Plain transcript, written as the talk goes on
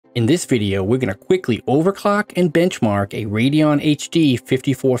In this video, we're going to quickly overclock and benchmark a Radeon HD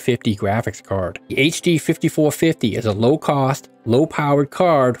 5450 graphics card. The HD 5450 is a low-cost, low-powered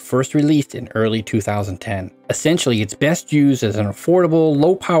card first released in early 2010. Essentially, it's best used as an affordable,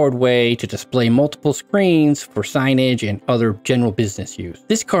 low-powered way to display multiple screens for signage and other general business use.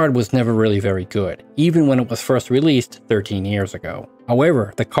 This card was never really very good, even when it was first released 13 years ago.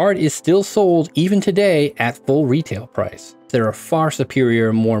 However, the card is still sold even today at full retail price. There are far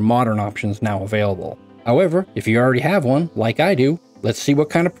superior, more modern options now available. However, if you already have one, like I do, let's see what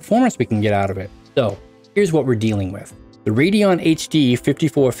kind of performance we can get out of it. So, here's what we're dealing with. The Radeon HD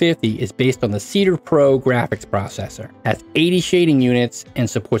 5450 is based on the Cedar Pro graphics processor, has 80 shading units, and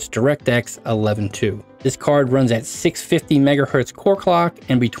supports DirectX 11.2. This card runs at 650 MHz core clock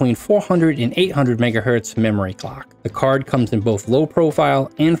and between 400 and 800 MHz memory clock. The card comes in both low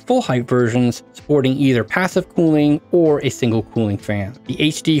profile and full height versions, supporting either passive cooling or a single cooling fan. The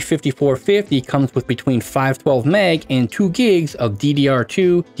HD 5450 comes with between 512 meg and 2 gigs of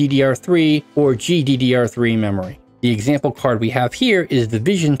DDR2, DDR3, or GDDR3 memory. The example card we have here is the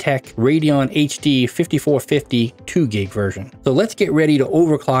VisionTech Radeon HD 5450 2GB version. So let's get ready to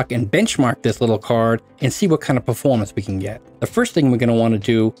overclock and benchmark this little card and see what kind of performance we can get. The first thing we're going to want to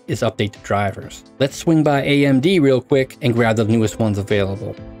do is update the drivers. Let's swing by AMD real quick and grab the newest ones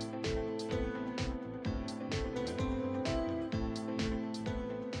available.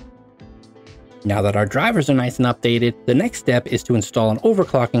 Now that our drivers are nice and updated, the next step is to install an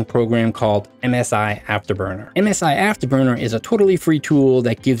overclocking program called MSI Afterburner. MSI Afterburner is a totally free tool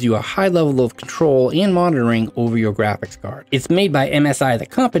that gives you a high level of control and monitoring over your graphics card. It's made by MSI the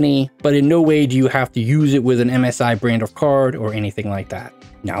company, but in no way do you have to use it with an MSI brand of card or anything like that.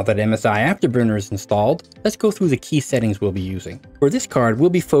 Now that MSI Afterburner is installed, let's go through the key settings we'll be using. For this card,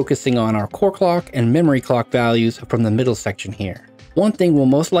 we'll be focusing on our core clock and memory clock values from the middle section here. One thing we'll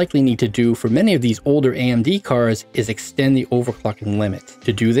most likely need to do for many of these older AMD cards is extend the overclocking limit.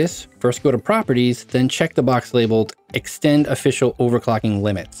 To do this, first go to Properties, then check the box labeled Extend Official Overclocking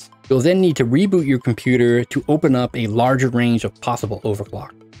Limits. You'll then need to reboot your computer to open up a larger range of possible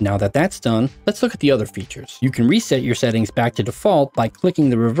overclock. Now that that's done, let's look at the other features. You can reset your settings back to default by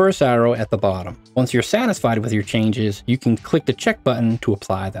clicking the reverse arrow at the bottom. Once you're satisfied with your changes, you can click the check button to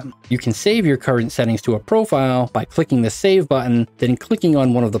apply them. You can save your current settings to a profile by clicking the Save button, then clicking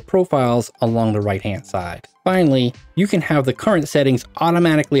on one of the profiles along the right-hand side. Finally, you can have the current settings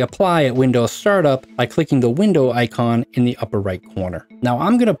automatically apply at Windows Startup by clicking the window icon in the upper right corner. Now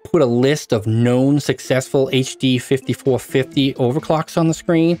I'm going to put a list of known successful HD 5450 overclocks on the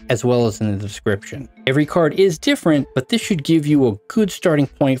screen, as well as in the description. Every card is different, but this should give you a good starting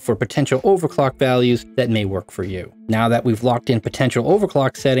point for potential overclock values that may work for you. Now that we've locked in potential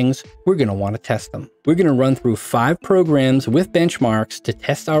overclock settings, we're going to want to test them. We're going to run through 5 programs with benchmarks to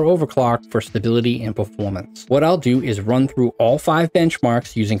test our overclock for stability and performance. What I'll do is run through all 5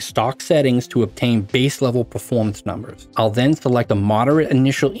 benchmarks using stock settings to obtain base level performance numbers. I'll then select a moderate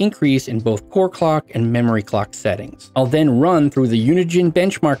initial increase in both core clock and memory clock settings. I'll then run through the UNIGINE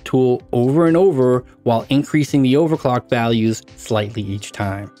benchmark tool over and over while increasing the overclock values slightly each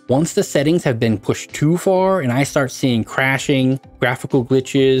time. Once the settings have been pushed too far and I start seeing crashing, graphical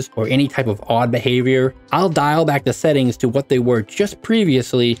glitches, or any type of odd behavior, I'll dial back the settings to what they were just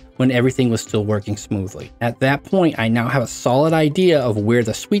previously when everything was still working smoothly. At that point, I now have a solid idea of where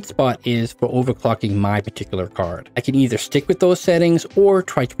the sweet spot is for overclocking my particular card. I can either stick with those settings or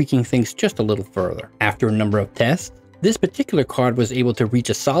try tweaking things just a little further. After a number of tests, this particular card was able to reach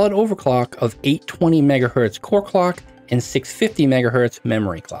a solid overclock of 820 MHz core clock and 650 MHz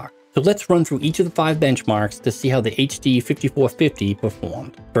memory clock. So let's run through each of the 5 benchmarks to see how the HD 5450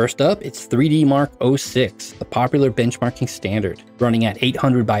 performed. First up, it's 3D Mark 06, the popular benchmarking standard. Running at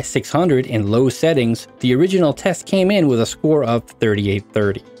 800 by 600 in low settings, the original test came in with a score of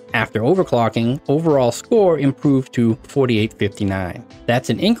 3830. After overclocking, overall score improved to 4859. That's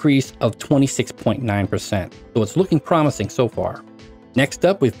an increase of 26.9%, so it's looking promising so far. Next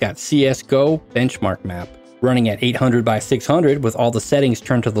up, we've got CSGO benchmark map. Running at 800 by 600 with all the settings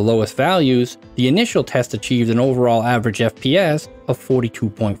turned to the lowest values, the initial test achieved an overall average FPS of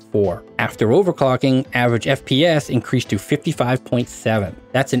 42.4. After overclocking, average FPS increased to 55.7.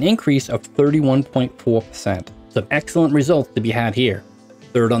 That's an increase of 31.4%. Some excellent results to be had here.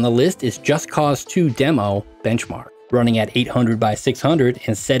 Third on the list is Just Cause 2 Demo benchmark. Running at 800 by 600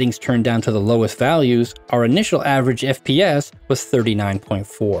 and settings turned down to the lowest values, our initial average FPS was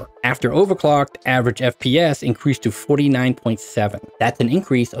 39.4. After overclocked, average FPS increased to 49.7. That's an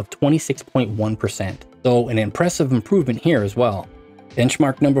increase of 26.1%, so an impressive improvement here as well.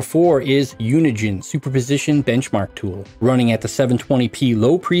 Benchmark number 4 is UNIGINE Superposition Benchmark Tool. Running at the 720p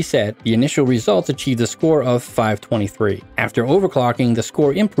low preset, the initial results achieved a score of 523. After overclocking, the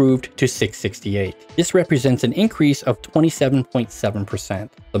score improved to 668. This represents an increase of 27.7%.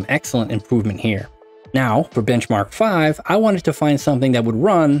 Some excellent improvement here. Now, for benchmark 5, I wanted to find something that would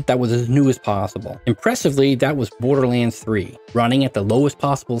run that was as new as possible. Impressively, that was Borderlands 3. Running at the lowest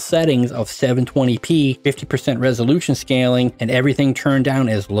possible settings of 720p, 50% resolution scaling, and everything turned down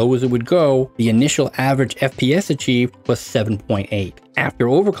as low as it would go, the initial average FPS achieved was 7.8. After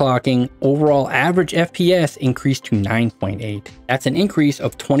overclocking, overall average FPS increased to 9.8. That's an increase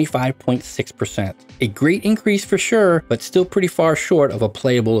of 25.6%. A great increase for sure, but still pretty far short of a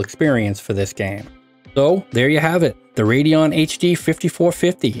playable experience for this game. So there you have it, the Radeon HD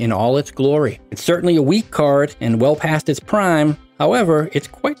 5450 in all its glory. It's certainly a weak card and well past its prime. However, it's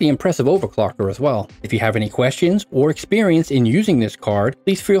quite the impressive overclocker as well. If you have any questions or experience in using this card,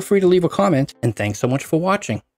 please feel free to leave a comment, and thanks so much for watching.